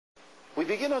We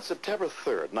begin on September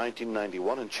 3rd,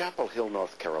 1991 in Chapel Hill,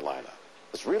 North Carolina.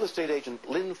 As real estate agent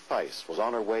Lynn Feist was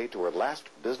on her way to her last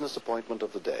business appointment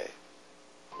of the day.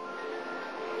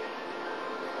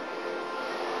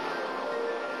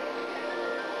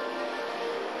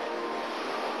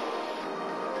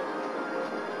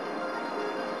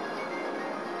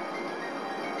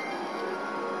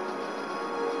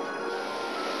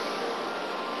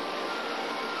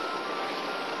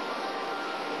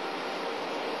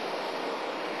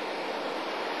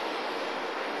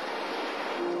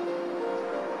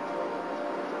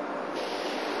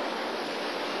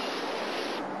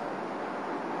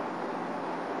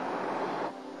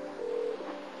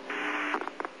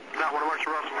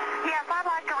 Yes, I'd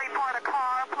like to report a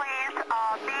car, please.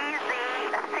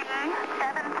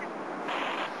 BZC7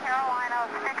 Carolina,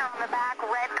 sticker on the back,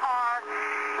 red car.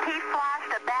 He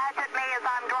flashed a badge at me as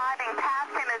I'm driving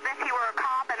past him as if he were a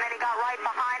cop, and then he got right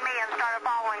behind me and started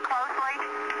following closely.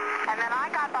 And then I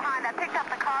got behind, I picked up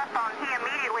the car phone. He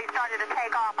immediately started to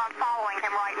take off. I'm following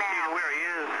him right now. Do you know where he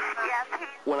is? Yes,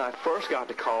 When I first got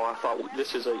the call, I thought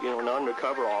this is an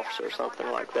undercover officer or something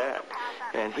like that.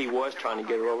 And he was trying to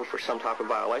get her over for some type of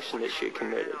violation that she had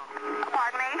committed.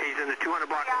 Pardon me? He's in the 200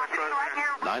 block of West Road. Right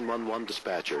here. 911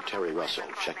 dispatcher Terry Russell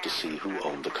checked to see who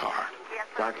owned the car.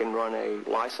 I can run a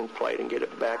license plate and get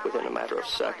it back within a matter of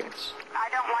seconds. I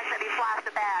don't like that he flashed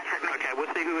a badge at me. Okay,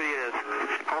 we'll see who he is.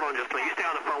 Hold on just a minute. You stay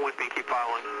on the phone with me and keep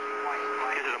following.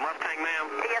 Is it a Mustang, ma'am?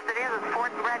 Yes, it is. It's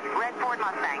red Ford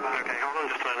Mustang. Okay, hold on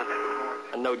just a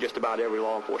minute. I know just about every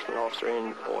law enforcement officer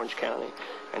in Orange County,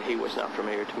 and he was not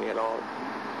familiar to me at all.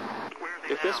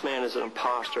 If this man is an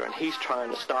imposter and he's trying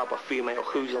to stop a female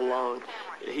who's alone,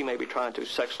 he may be trying to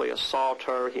sexually assault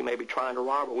her, he may be trying to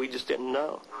rob her, we just didn't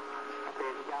know.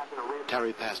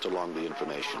 Terry passed along the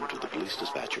information to the police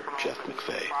dispatcher, Jeff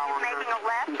McVeigh. Making a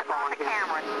left on the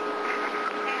Cameron.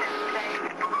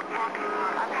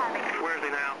 Where is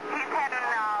he now? He's heading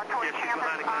towards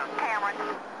Cameron.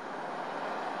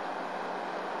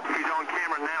 He's on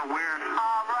camera now. Where?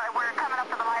 We're coming up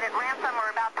to the light at Ransom.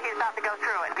 He's about to go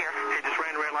through it here. He just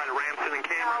ran the red light at Ramson and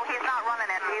No, Cameron? he's not running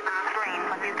it. He's in the screen,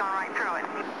 but he's going right through it.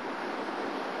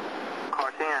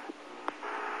 Car 10.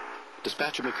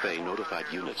 Dispatcher McVeigh notified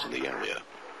units in the area.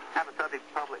 Have a subject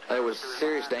public. There was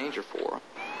serious danger for her.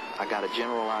 I got a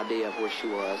general idea of where she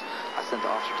was. I sent the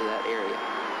officer to that area.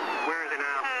 Where is he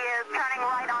now? He is turning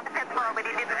right onto Pittsburgh, but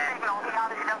he did the signal. He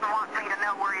obviously doesn't want me to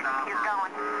know where he's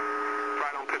going.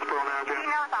 Right on Pittsburgh now, Jeff? He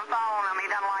knows I'm following him. He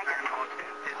doesn't like it.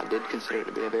 I did consider it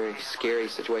to be a very scary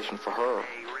situation for her.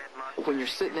 When you're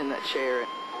sitting in that chair,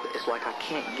 it's like I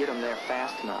can't get them there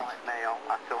fast enough.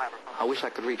 I wish I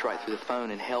could reach right through the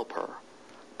phone and help her,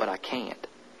 but I can't.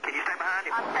 Can you stay behind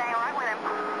him? I'm staying right with him.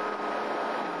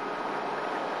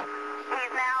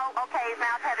 He's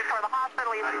now headed for the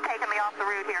hospital. He's taking me off the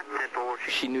route here.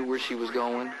 She knew where she was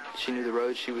going. She knew the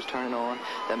road she was turning on.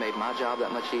 That made my job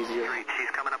that much easier.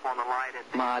 She's coming up on the light.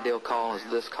 My ideal call is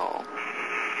this call.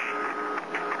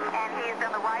 And he's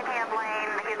in the right-hand lane.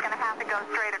 He's going to have to go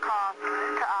straight across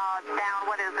to, down,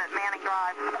 Manning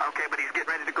Drive. Okay, but he's getting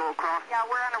ready to go across? Yeah,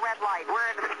 we're on a red light. We're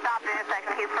at the stop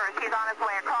intersection. He's first. He's on his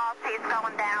way across. He's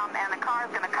going down, and the car's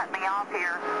going to cut me off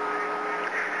here.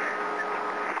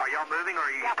 Are y'all moving, or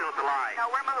are you still at the light? No,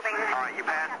 we're moving. All right, you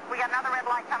passed? We got another red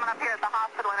light coming up here at the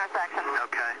hospital intersection.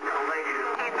 Okay.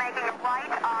 He's making a right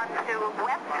onto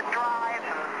West Drive,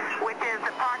 which is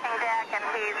the parking deck, and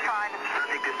he's trying to...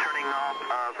 Subject is turning off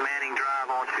of Manning Drive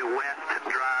onto West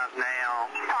Drive now.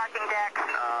 Parking deck.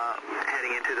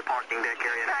 Heading into the parking deck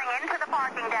area. Turning into the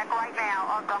parking deck right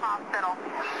now of the hospital.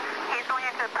 He's going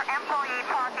into employee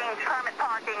parking, permit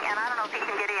parking, and I don't know if he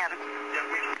can get in.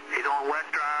 He's on West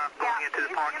Drive, going into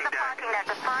the parking deck.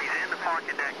 He's in the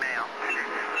parking deck now.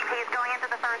 He's going into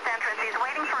the first entrance. He's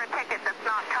waiting for a ticket that's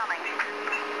not coming.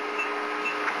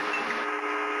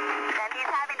 And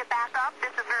he's having to back up.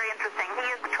 This is very interesting. He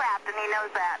is trapped, and he knows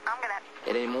that.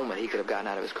 At any moment, he could have gotten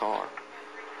out of his car.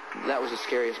 That was the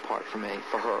scariest part for me,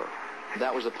 for her.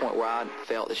 That was the point where I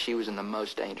felt that she was in the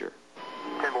most danger.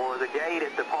 Well, the gate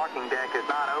at the parking deck is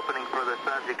not opening for the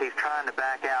subject. He's trying to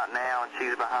back out now, and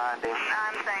she's behind him.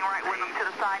 I'm staying right with him to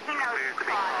the side. He knows Appears to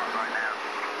the be side. closed right now.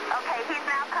 Okay, he's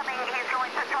now coming. He's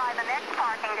going to try the next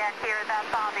parking deck here. That's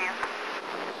obvious.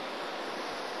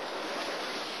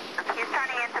 He's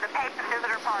turning into the patient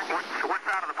visitor parking. What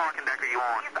side of the parking deck are you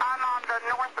on? I'm on the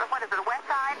north, the west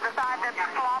side, the side that the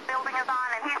law building is on,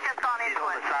 and he's just gone into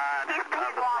on it. the side He's of the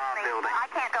lost law me. building. I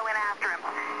can't go in after him.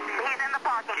 He's in the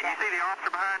parking Can deck. you see the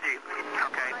officer behind you?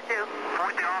 Okay. I do.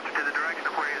 Point the officer to the direction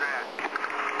of where he's at.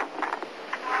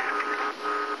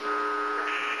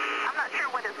 I'm not sure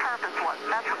what his purpose was.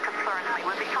 That's what concerns me.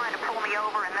 Was he trying to pull me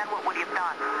over, and then what would he have done?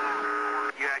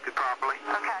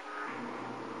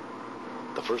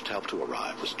 first help to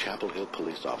arrive was Chapel Hill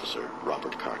police officer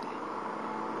Robert Carton.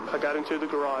 I got into the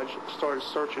garage and started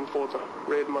searching for the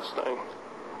red Mustang.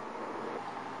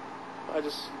 I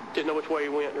just didn't know which way he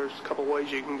went. There's a couple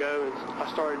ways you can go, and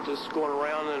I started just going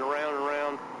around and around and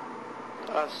around.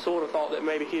 I sort of thought that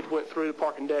maybe he went through the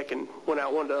parking deck and went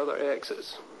out one of the other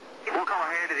exits. What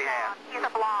color hair did he have? He's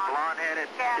a blonde.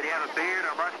 Blonde-headed? Yeah. Did he have a beard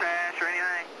or a mustache or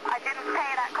anything? I didn't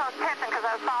pay that close attention because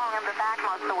I was following him back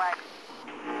most of the way.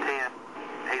 10.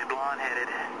 He's blonde-headed,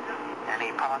 and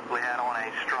he possibly had on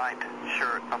a striped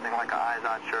shirt, something like an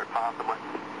Izod shirt, possibly.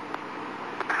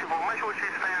 Well, make sure she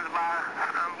stands by.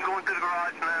 I'm going through the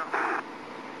garage now.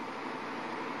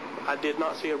 I did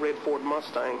not see a red Ford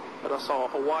Mustang, but I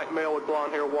saw a white male with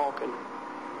blonde hair walking.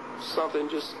 Something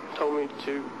just told me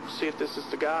to see if this is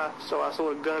the guy, so I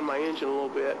sort of gunned my engine a little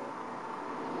bit.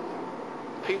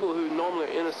 People who normally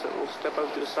are innocent will step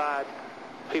over to the side.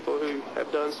 People who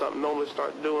have done something normally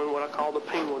start doing what I call the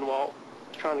penguin walk,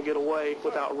 trying to get away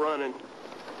without running.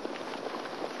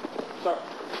 Sir,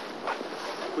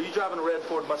 were you driving a red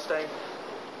Ford Mustang?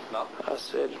 No. I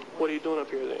said, what are you doing up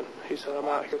here then? He said, I'm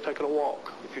out here taking a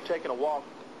walk. If you're taking a walk,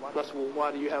 I said, well,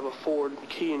 why do you have a Ford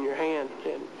key in your hand?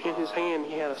 And in his hand,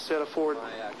 he had a set of Ford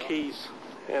keys.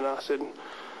 And I said,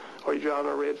 are you driving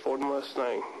a red Ford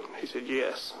Mustang? He said,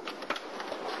 yes.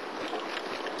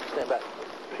 Stand back.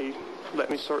 He let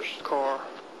me search the car.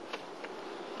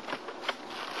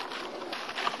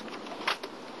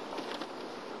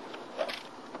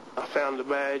 I found the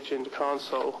badge in the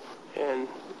console, and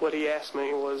what he asked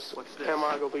me was, am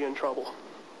I going to be in trouble?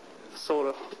 Sort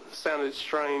of sounded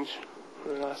strange.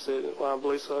 And I said, well, I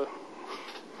believe so.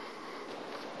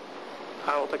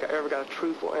 I don't think I ever got a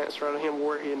truthful answer out of him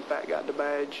where he in fact got the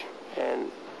badge. And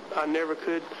I never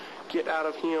could get out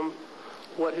of him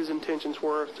what his intentions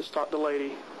were to stop the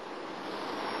lady.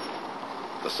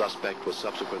 The suspect was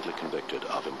subsequently convicted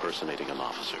of impersonating an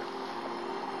officer.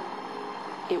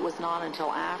 It was not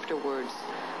until afterwards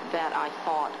that I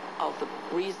thought of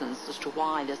the reasons as to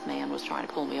why this man was trying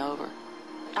to pull me over.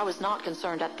 I was not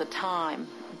concerned at the time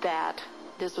that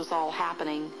this was all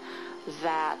happening,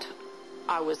 that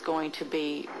I was going to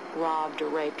be robbed or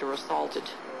raped or assaulted.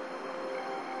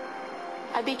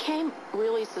 I became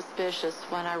really suspicious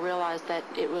when I realized that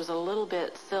it was a little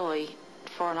bit silly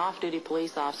for an off-duty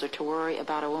police officer to worry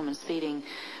about a woman speeding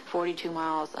 42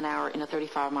 miles an hour in a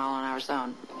 35-mile-an-hour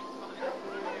zone.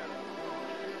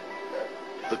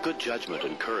 The good judgment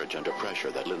and courage under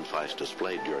pressure that Lynn Feist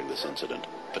displayed during this incident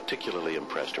particularly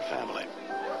impressed her family.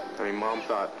 I mean, Mom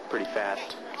thought pretty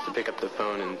fast to pick up the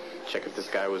phone and check if this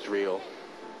guy was real.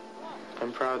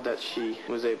 I'm proud that she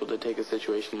was able to take a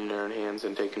situation in her own hands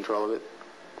and take control of it.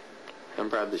 I'm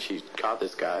proud that she caught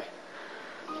this guy.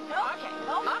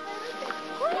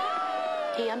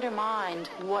 He undermined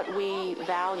what we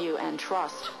value and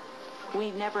trust.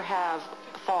 We never have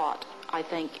thought, I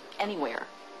think, anywhere,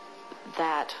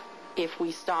 that if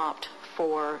we stopped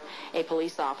for a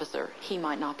police officer, he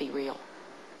might not be real.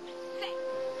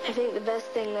 I think the best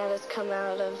thing that has come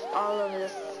out of all of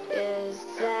this is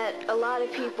that a lot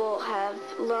of people have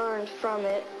learned from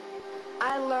it.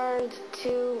 I learned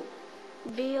to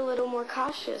be a little more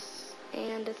cautious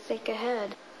and to think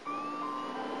ahead.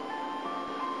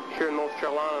 Here in North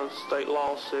Carolina, state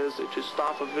law says that to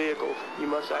stop a vehicle, you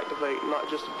must activate not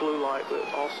just a blue light, but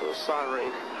also a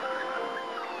siren.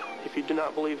 If you do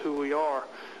not believe who we are,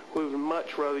 we would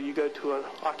much rather you go to an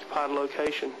occupied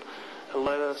location and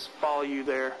let us follow you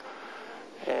there,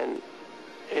 and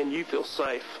you feel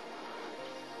safe.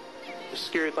 It's a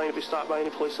scary thing to be stopped by any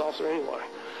police officer anyway.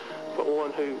 But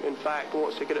one who, in fact,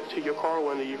 wants to get up to your car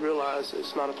window, you realize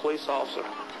it's not a police officer.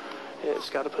 It's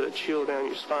got to put a chill down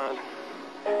your spine.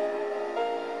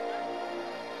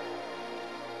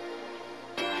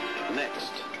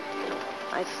 Next.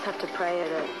 I just have to pray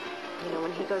that,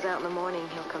 when he goes out in the morning,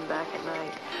 he'll come back at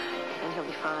night, and he'll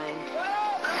be fine.